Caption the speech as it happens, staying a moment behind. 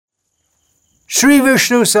Sri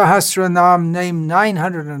Vishnu Sahasranam, name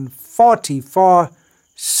 944,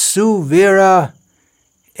 Suvira.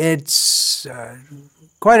 It's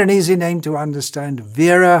quite an easy name to understand.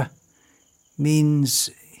 Vira means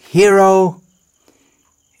hero.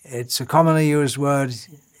 It's a commonly used word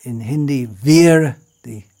in Hindi. Veer,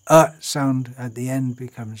 the sound at the end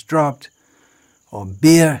becomes dropped, or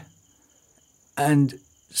beer. And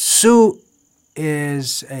Su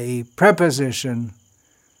is a preposition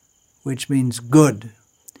which means good.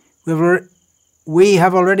 We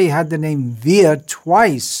have already had the name Veer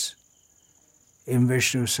twice in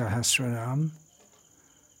Vishnu Sahasranam.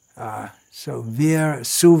 So Veer,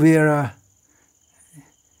 Suvira.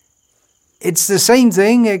 It's the same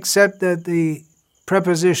thing except that the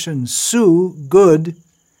preposition Su, good,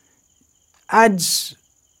 adds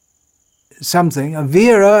something. A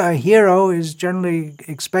Veera, a hero, is generally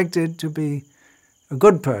expected to be a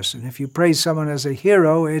good person. If you praise someone as a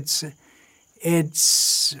hero, it's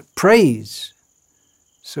praise.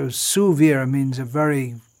 So Suvira means a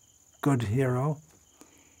very good hero.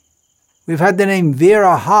 We've had the name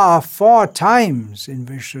Viraha 4 times in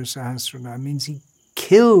Vishnu Sahasranam. It means he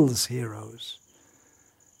kills heroes.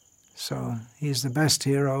 So he's the best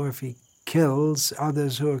hero if he kills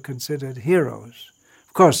others who are considered heroes.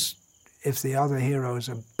 Of course, if the other heroes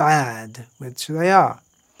are bad, which they are.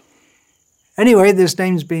 Anyway, this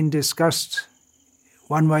name's been discussed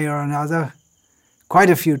one way or another quite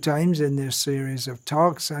a few times in this series of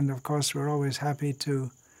talks, and of course we're always happy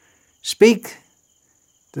to speak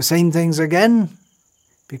the same things again,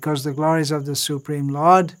 because the glories of the Supreme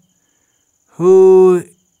Lord, who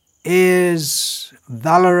is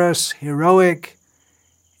valorous, heroic,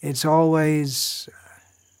 it's always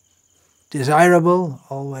desirable,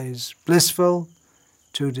 always blissful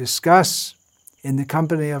to discuss in the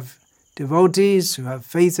company of devotees who have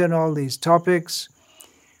faith in all these topics.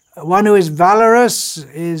 One who is valorous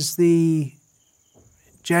is the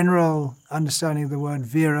general understanding of the word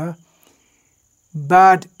Vira,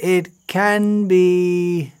 but it can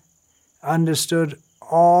be understood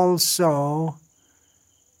also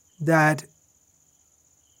that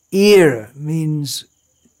ir means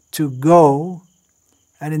to go,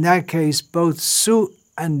 and in that case both su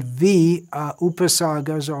and vi are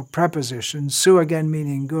upasagas or prepositions, su again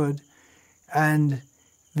meaning good, and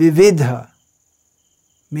vividha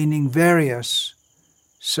meaning various.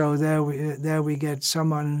 So there we get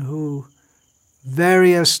someone who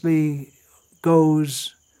variously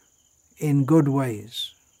goes in good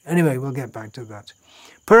ways. Anyway, we'll get back to that.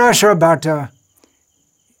 Parashara Bhatta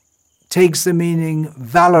takes the meaning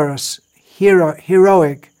valorous,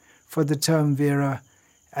 heroic for the term Vira,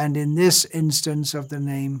 and in this instance of the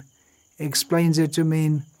name explains it to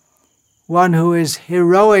mean one who is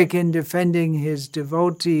heroic in defending his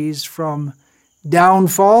devotees from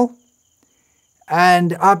downfall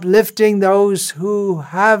and uplifting those who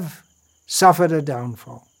have suffered a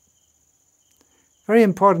downfall. Very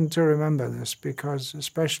important to remember this, because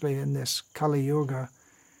especially in this Kali Yuga,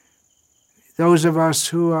 those of us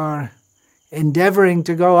who are endeavoring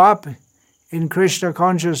to go up in Krishna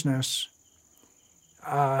consciousness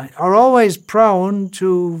are always prone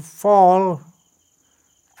to fall,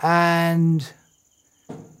 and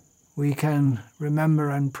we can remember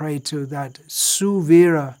and pray to that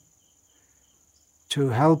Suvira to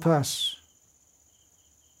help us.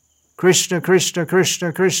 Krishna, Krishna,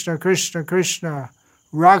 Krishna, Krishna, Krishna, Krishna,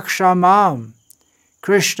 Raksha Mam.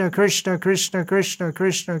 Krishna, Krishna, Krishna, Krishna,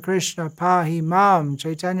 Krishna, Krishna, Pahi Mam.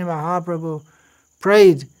 Chaitanya Mahaprabhu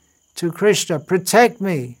prayed to Krishna, protect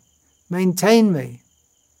me, maintain me.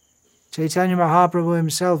 Chaitanya Mahaprabhu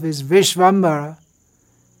himself is Vishvambara,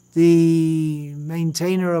 the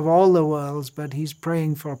maintainer of all the worlds, but he's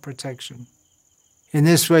praying for protection. In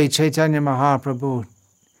this way, Chaitanya Mahaprabhu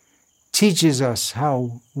teaches us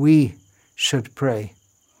how we should pray.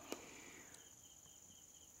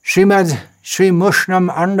 Srimad Sri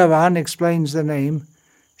Mushnam Andavan explains the name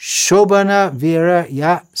Shobana Vira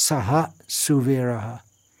Ya Saha Suviraha.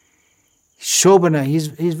 Shobana, he's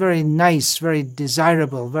very nice, very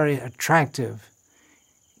desirable, very attractive.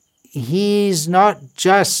 He's not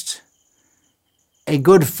just a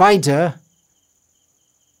good fighter,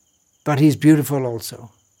 but he's beautiful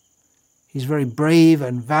also. He's very brave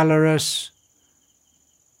and valorous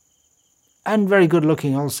and very good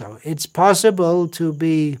looking also. It's possible to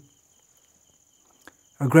be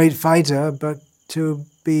a great fighter, but to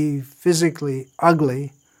be physically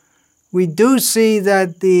ugly. We do see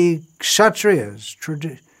that the Kshatriyas,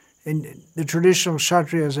 in the traditional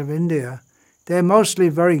Kshatriyas of India, they're mostly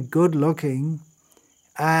very good looking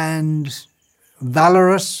and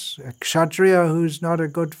valorous. A Kshatriya who's not a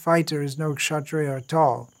good fighter is no Kshatriya at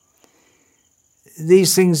all.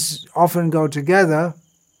 these things often go together.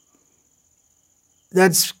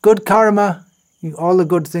 That's good karma. All the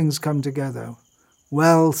good things come together.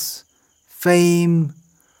 Wealth, fame,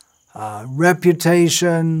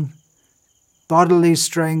 reputation, bodily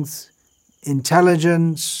strength,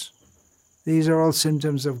 intelligence. These are all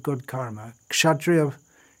symptoms of good karma. Kshatriya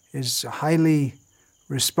is highly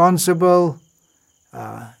responsible,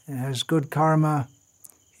 and has good karma.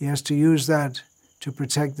 He has to use that to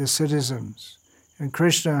protect the citizens. And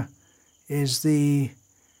Krishna is the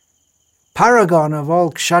paragon of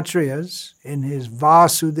all kshatriyas in his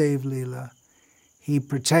Vasudev Leela. He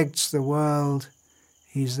protects the world.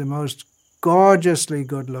 He's the most gorgeously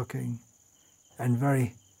good-looking and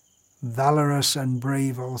very valorous and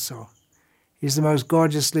brave also. He's the most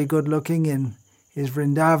gorgeously good-looking in his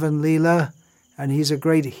Vrindavan Leela, and he's a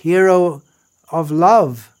great hero of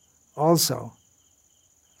love also,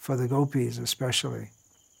 for the gopis especially.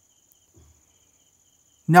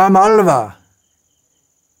 Namalva,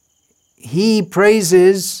 he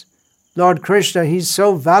praises Lord Krishna. He's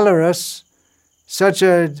so valorous, such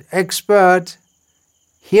an expert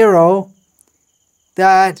hero,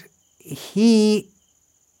 that he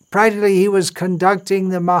was conducting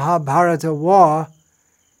the Mahabharata war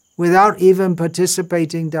without even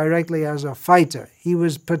participating directly as a fighter. He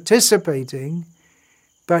was participating,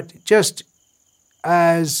 but just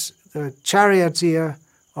as the charioteer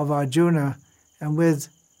of Arjuna, and with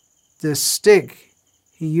the stick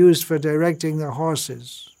he used for directing the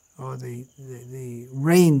horses, or the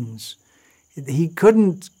reins. He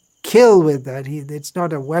couldn't kill with that. It's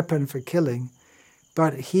not a weapon for killing,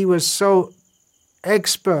 but he was so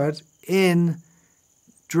expert in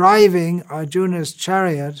driving Arjuna's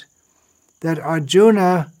chariot that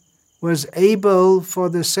Arjuna was able, for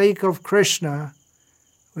the sake of Krishna,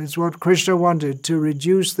 was what Krishna wanted, to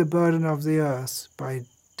reduce the burden of the earth by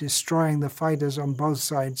destroying the fighters on both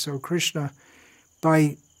sides. So Krishna,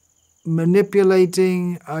 by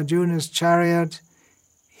manipulating Arjuna's chariot,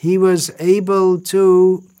 he was able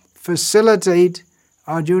to facilitate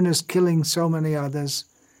Arjuna's killing so many others.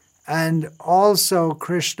 And also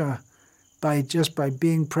Krishna, by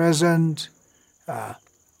being present, Yatra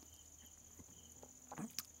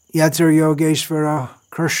Yogeshvara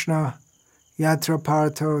Krishna, Yatra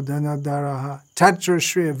Partho Dhanadaraha, Tatra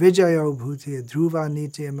Shriya Vijayo Bhutiya Dhruva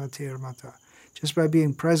Nitya Matir Mata. Just by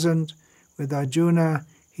being present with Arjuna,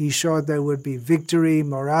 he showed there would be victory,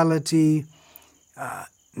 morality,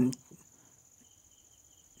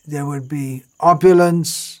 there would be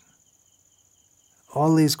opulence.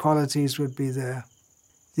 All these qualities would be there.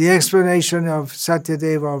 The explanation of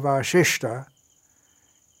Satyadeva Vashishta,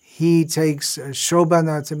 he takes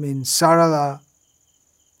Shobhana to mean Sarala.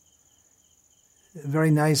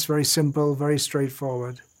 Very nice, very simple, very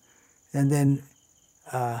straightforward. And then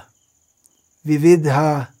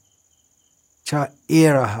Vividha cha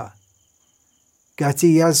iraha,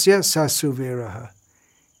 gati yasya sa Suviraha.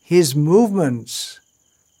 His movements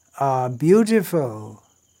are beautiful,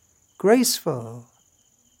 graceful,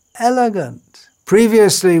 elegant.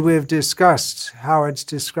 Previously we've discussed how it's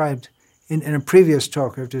described, in a previous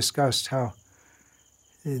talk I've discussed how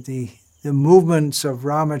the movements of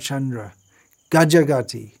Ramachandra,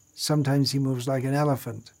 Gajagati, sometimes he moves like an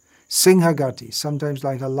elephant, Sinhagati, sometimes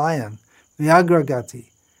like a lion, Vyagragati,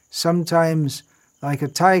 sometimes like a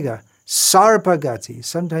tiger, Sarpagati,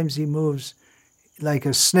 sometimes he moves like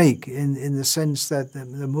a snake, in the sense that the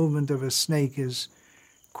movement of a snake is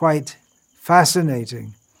quite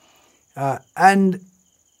fascinating. And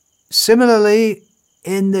similarly,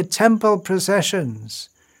 in the temple processions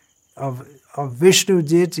of Vishnu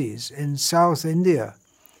deities in South India,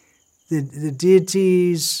 the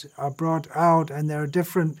deities are brought out, and there are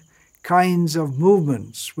different kinds of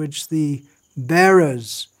movements which the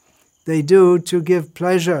bearers, they do to give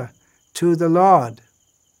pleasure to the Lord.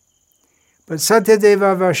 But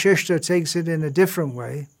Satyadeva Vashishta takes it in a different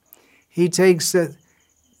way. He takes that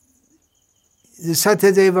the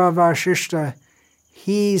Satyadeva Vashishta,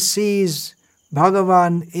 he sees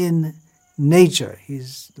Bhagavan in nature.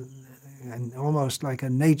 He's almost like a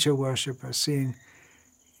nature worshipper,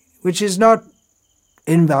 which is not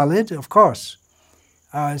invalid, of course.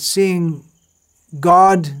 Seeing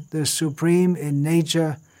God, the Supreme, in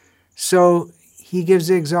nature. So he gives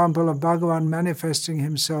the example of Bhagavan manifesting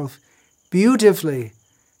himself beautifully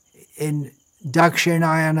in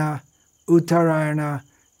Dakshinayana, Uttarayana,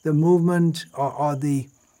 the movement or the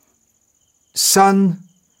sun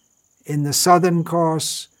in the southern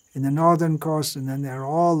course, in the northern course, and then there are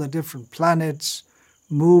all the different planets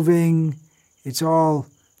moving. It's all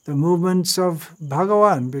the movements of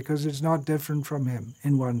Bhagavan, because it's not different from him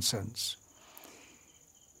in one sense.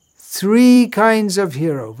 three kinds of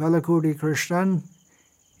hero. Velakuri Krishnan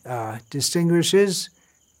distinguishes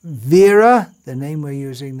Vira, the name we're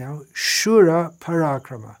using now, Shura,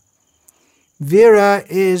 Parakrama. Vira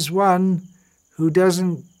is one who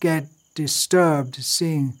doesn't get disturbed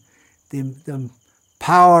seeing the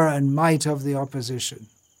power and might of the opposition.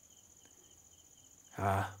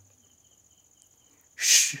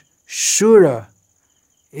 Shura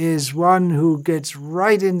is one who gets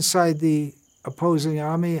right inside the opposing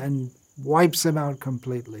army and wipes them out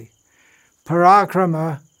completely.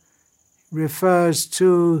 Parakrama refers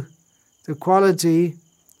to the quality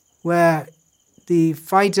where the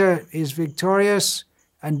fighter is victorious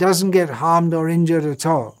and doesn't get harmed or injured at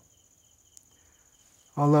all.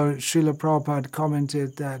 Although Srila Prabhupada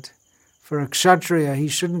commented that for a Kshatriya, he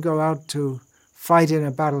shouldn't go out to fight in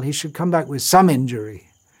a battle, he should come back with some injury.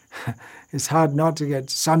 It's hard not to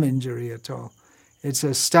get some injury at all. It's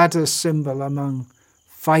a status symbol among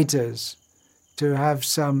fighters to have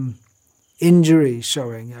some injury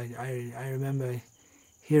showing. I remember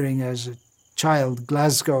hearing as a child,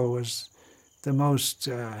 Glasgow was the most,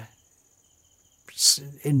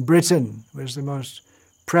 in Britain, was the most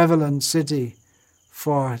prevalent city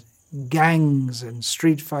for gangs and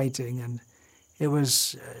street fighting, and it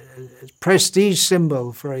was a prestige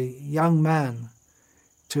symbol for a young man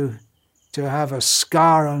to have a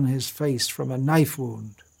scar on his face from a knife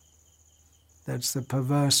wound. That's the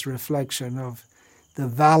perverse reflection of the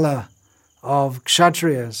valor of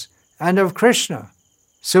Kshatriyas and of Krishna.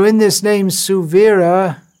 So in this name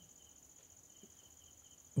Suvira,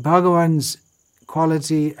 Bhagavan's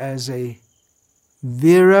quality as a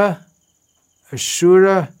Vira, a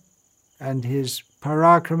Shura, and his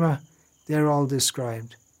Parakrama, they're all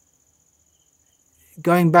described.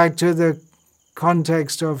 Going back to the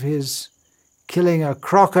context of his killing a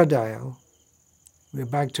crocodile, we're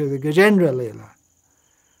back to the Gajendra Leela.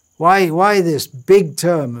 Why this big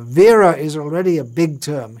term? Vira is already a big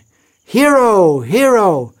term. Hero,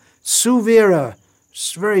 Suvira,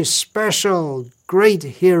 very special, great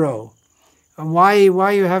hero. And why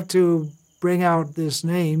you have to bring out this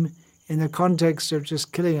name in the context of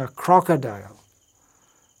just killing a crocodile?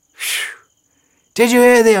 Whew. Did you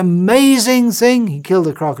hear the amazing thing? He killed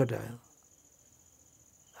a crocodile.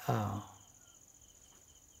 Oh.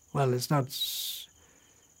 Well, it's not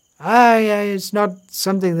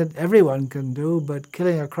something that everyone can do, but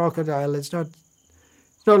killing a crocodile, it's not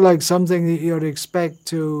like something that you'd expect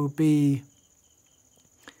to be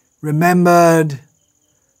remembered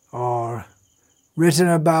or written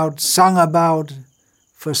about, sung about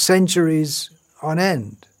for centuries on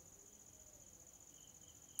end.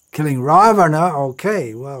 Killing Ravana,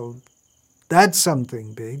 okay, well, that's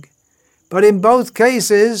something big. But in both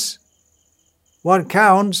cases, what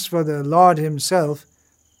counts for the Lord himself,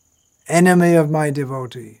 enemy of my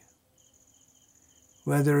devotee.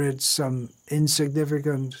 Whether it's some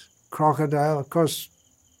insignificant crocodile, of course,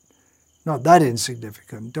 not that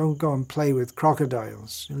insignificant. Don't go and play with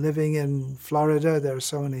crocodiles. Living in Florida, there are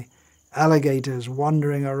so many alligators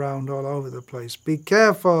wandering around all over the place. Be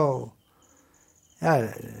careful.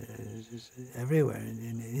 Yeah, everywhere,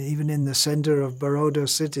 even in the center of Baroda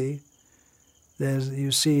city,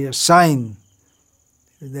 you see a sign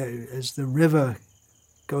there as the river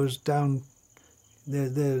goes down.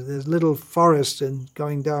 There's little forest and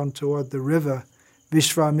going down toward the river,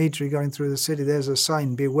 Vishvamitri going through the city. There's a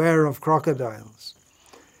sign: beware of crocodiles.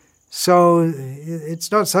 So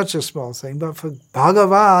it's not such a small thing, but for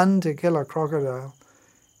Bhagavan to kill a crocodile,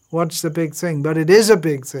 what's the big thing? But it is a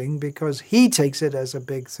big thing because he takes it as a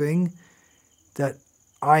big thing that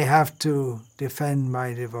I have to defend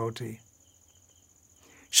my devotee.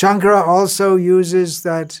 Shankara also uses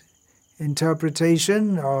that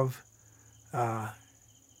interpretation of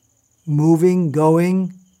moving,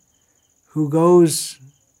 going, who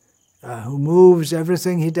moves,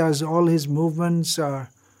 everything he does, all his movements are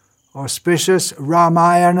auspicious.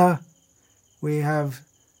 Ramayana, we have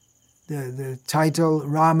the title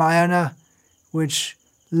Ramayana, which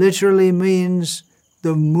literally means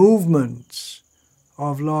the movements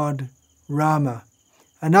of Lord Rama.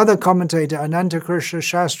 Another commentator, Anantakrishna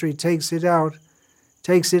Shastri, takes it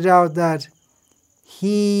out that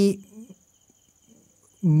he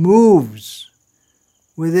moves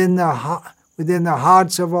within the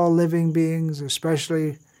hearts of all living beings,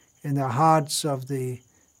 especially in the hearts of the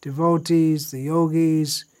devotees, the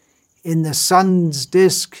yogis. In the sun's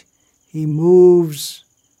disk, he moves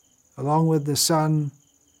along with the sun.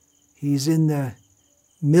 He's in the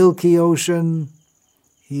Milky Ocean.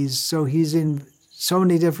 He's in so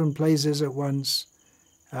many different places at once.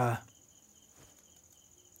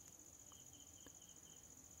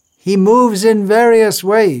 He moves in various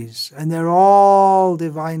ways, and they're all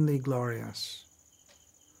divinely glorious.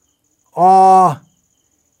 Or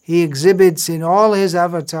he exhibits in all his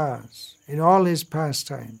avatars, in all his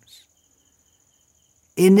pastimes,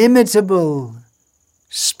 inimitable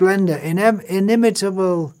splendor,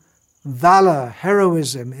 inimitable valor,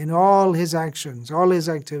 heroism in all his actions, all his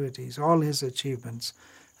activities, all his achievements.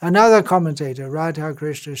 Another commentator, Radha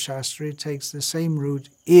Krishna Shastri, takes the same root,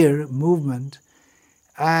 ear, movement,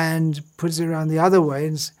 and puts it around the other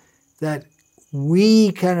way, that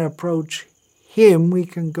we can approach him, we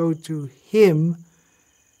can go to him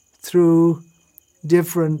through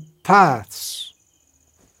different paths.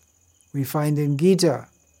 We find in Gita,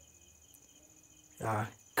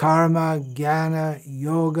 karma, jnana,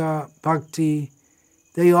 yoga, bhakti,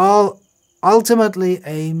 they all ultimately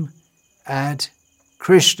aim at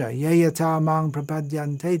Krishna. Yayata mang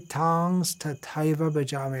prapadyante tangs tathaiva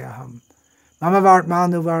bhajamyaham. Mama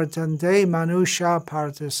vartmanu vartante manusha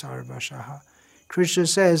partha sarvashaha. Krishna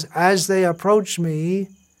says, as they approach me,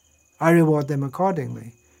 I reward them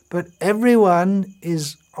accordingly. But everyone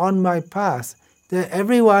is on my path.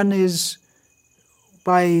 Everyone is,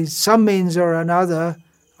 by some means or another,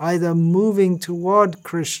 either moving toward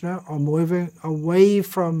Krishna or moving away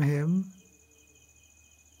from him.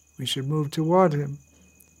 We should move toward him.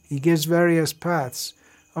 He gives various paths.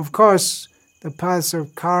 Of course, the paths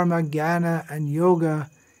of karma, jnana, and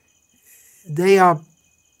yoga, they are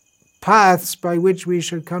paths by which we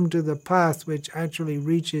should come to the path which actually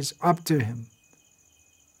reaches up to him,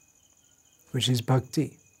 which is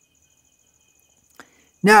bhakti.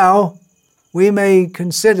 Now, we may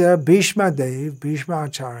consider Bhishma Dev, Bhishma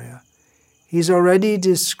Acharya. He's already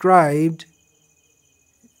described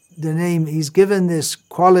the name, he's given this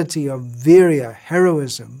quality of virya,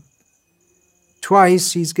 heroism.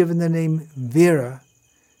 Twice he's given the name Vira.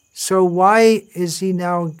 So why is he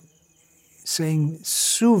now saying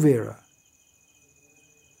Suvira?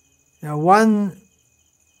 Now one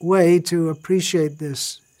way to appreciate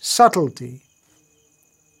this subtlety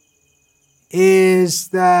is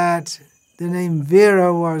that the name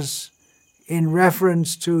Vira was in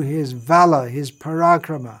reference to his valor, his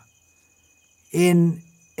parakrama, in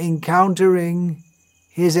encountering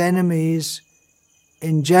his enemies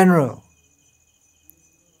in general.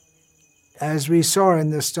 As we saw in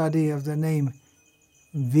the study of the name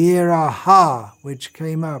Viraha, which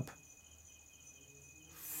came up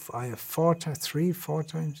four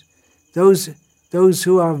times. Those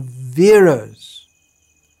who are Viras,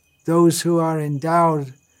 those who are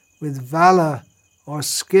endowed with valor or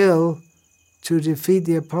skill to defeat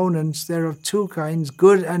the opponents, they're of two kinds,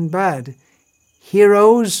 good and bad,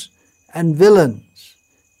 heroes and villains.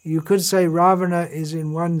 You could say Ravana is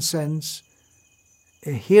in one sense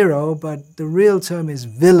a hero, but the real term is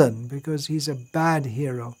villain because he's a bad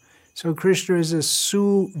hero. So Krishna is a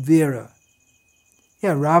Suvira.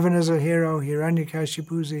 Yeah, Ravana's a hero,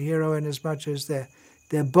 Hiranyakashipu's a hero in as much as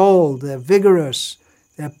they're bold, they're vigorous,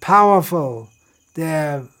 they're powerful,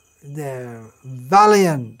 they're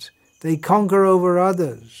valiant, they conquer over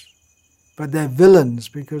others, but they're villains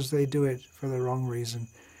because they do it for the wrong reason.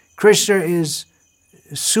 Krishna is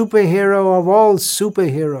superhero of all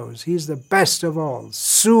superheroes. He's the best of all.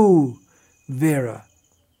 Suvira.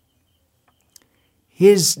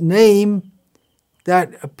 His name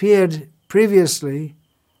that appeared previously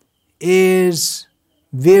is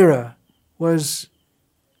Vira, was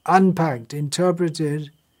unpacked,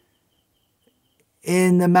 interpreted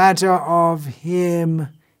in the matter of him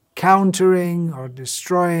countering or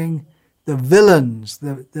destroying the villains,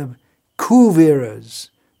 the Kuviras,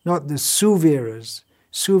 not the Suviras.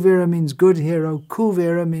 Suvira means good hero,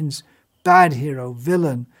 Kuvira means bad hero,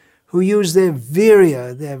 villain, who use their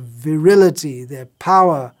virya, their virility, their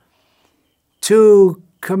power to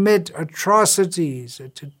commit atrocities,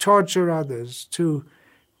 to torture others, to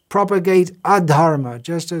propagate adharma,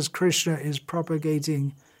 just as Krishna is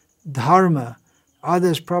propagating dharma.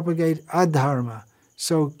 Others propagate adharma.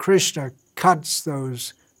 So Krishna cuts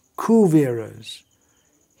those kuviras.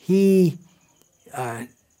 He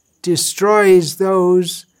destroys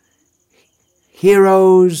those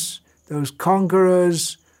heroes, those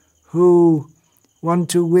conquerors who want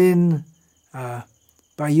to win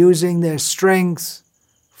by using their strength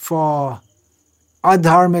for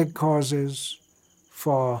adharmic causes.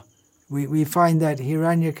 We find that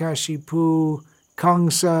Hiranyakashipu,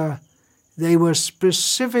 Kamsa, they were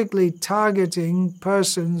specifically targeting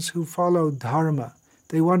persons who followed dharma.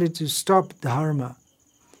 They wanted to stop dharma.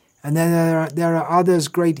 And then there are others,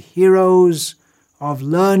 great heroes of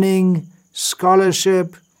learning,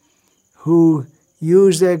 scholarship, who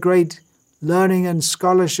use their great learning and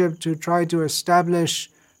scholarship to try to establish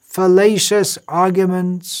fallacious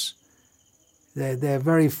arguments. They're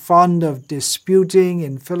very fond of disputing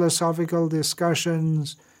in philosophical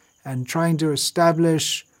discussions and trying to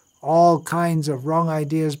establish all kinds of wrong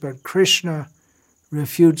ideas, but Krishna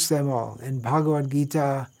refutes them all. In Bhagavad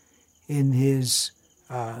Gita, in his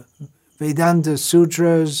Vedanta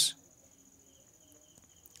Sutras.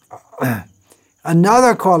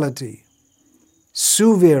 Another quality,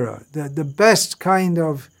 Suvira, the best kind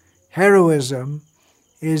of heroism,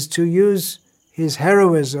 is to use his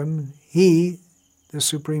heroism, he, the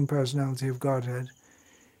Supreme Personality of Godhead,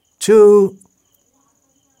 to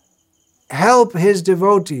help his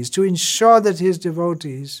devotees, to ensure that his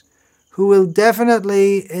devotees, who will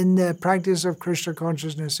definitely, in their practice of Krishna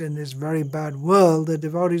consciousness in this very bad world, the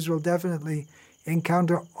devotees will definitely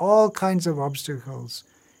encounter all kinds of obstacles.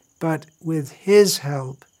 But with his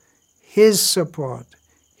help, his support,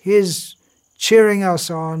 his cheering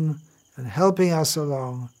us on and helping us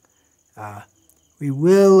along, we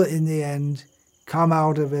will in the end come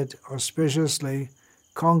out of it auspiciously,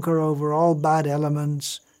 conquer over all bad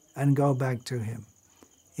elements, and go back to him.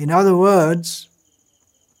 In other words,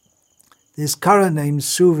 this current name,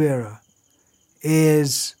 Suvira,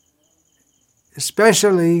 is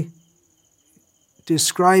especially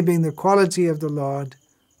describing the quality of the Lord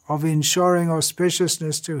of ensuring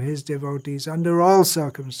auspiciousness to his devotees under all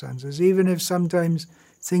circumstances, even if sometimes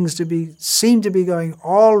things seem to be going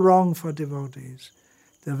all wrong for devotees.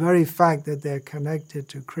 The very fact that they're connected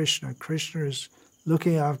to Krishna, Krishna is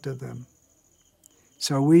looking after them.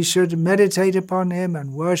 So we should meditate upon him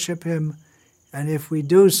and worship him, and if we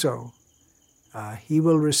do so, he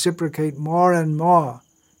will reciprocate more and more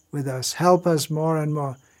with us, help us more and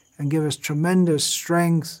more, and give us tremendous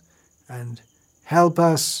strength and help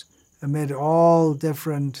us amid all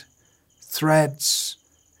different threats,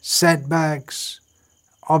 setbacks,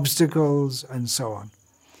 obstacles, and so on.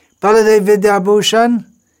 Baladev Vidyabhushan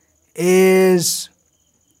is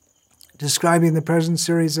describing the present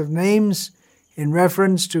series of names in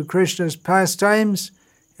reference to Krishna's pastimes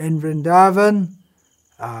in Vrindavan.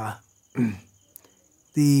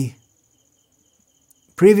 The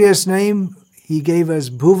previous name he gave us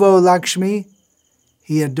Bhuvo Lakshmi.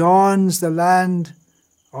 He adorns the land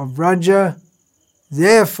of Vraja.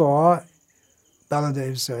 Therefore,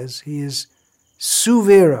 Baladev says, he is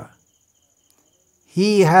Suvira.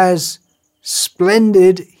 He has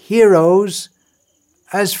splendid heroes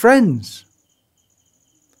as friends.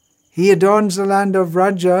 He adorns the land of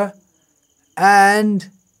Vraja, and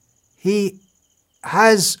he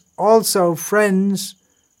has also friends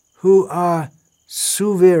who are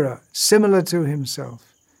Suvira, similar to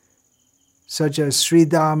himself, such as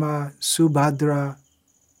Sridhama, Subhadra.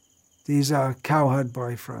 These are cowherd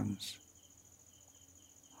boyfriends.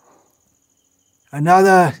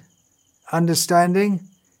 Another understanding,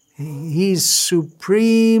 he's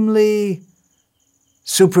supremely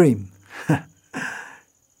supreme.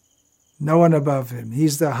 No one above him.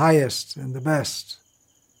 He's the highest and the best.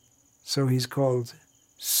 So he's called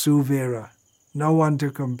Suvira. No one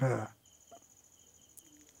to compare.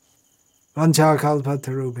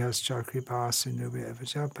 Vanchakalpatarubhyascha kripasinubhyeva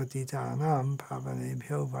cha patitanam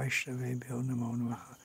pavanebhyo vaishnavebhyo namo namaha.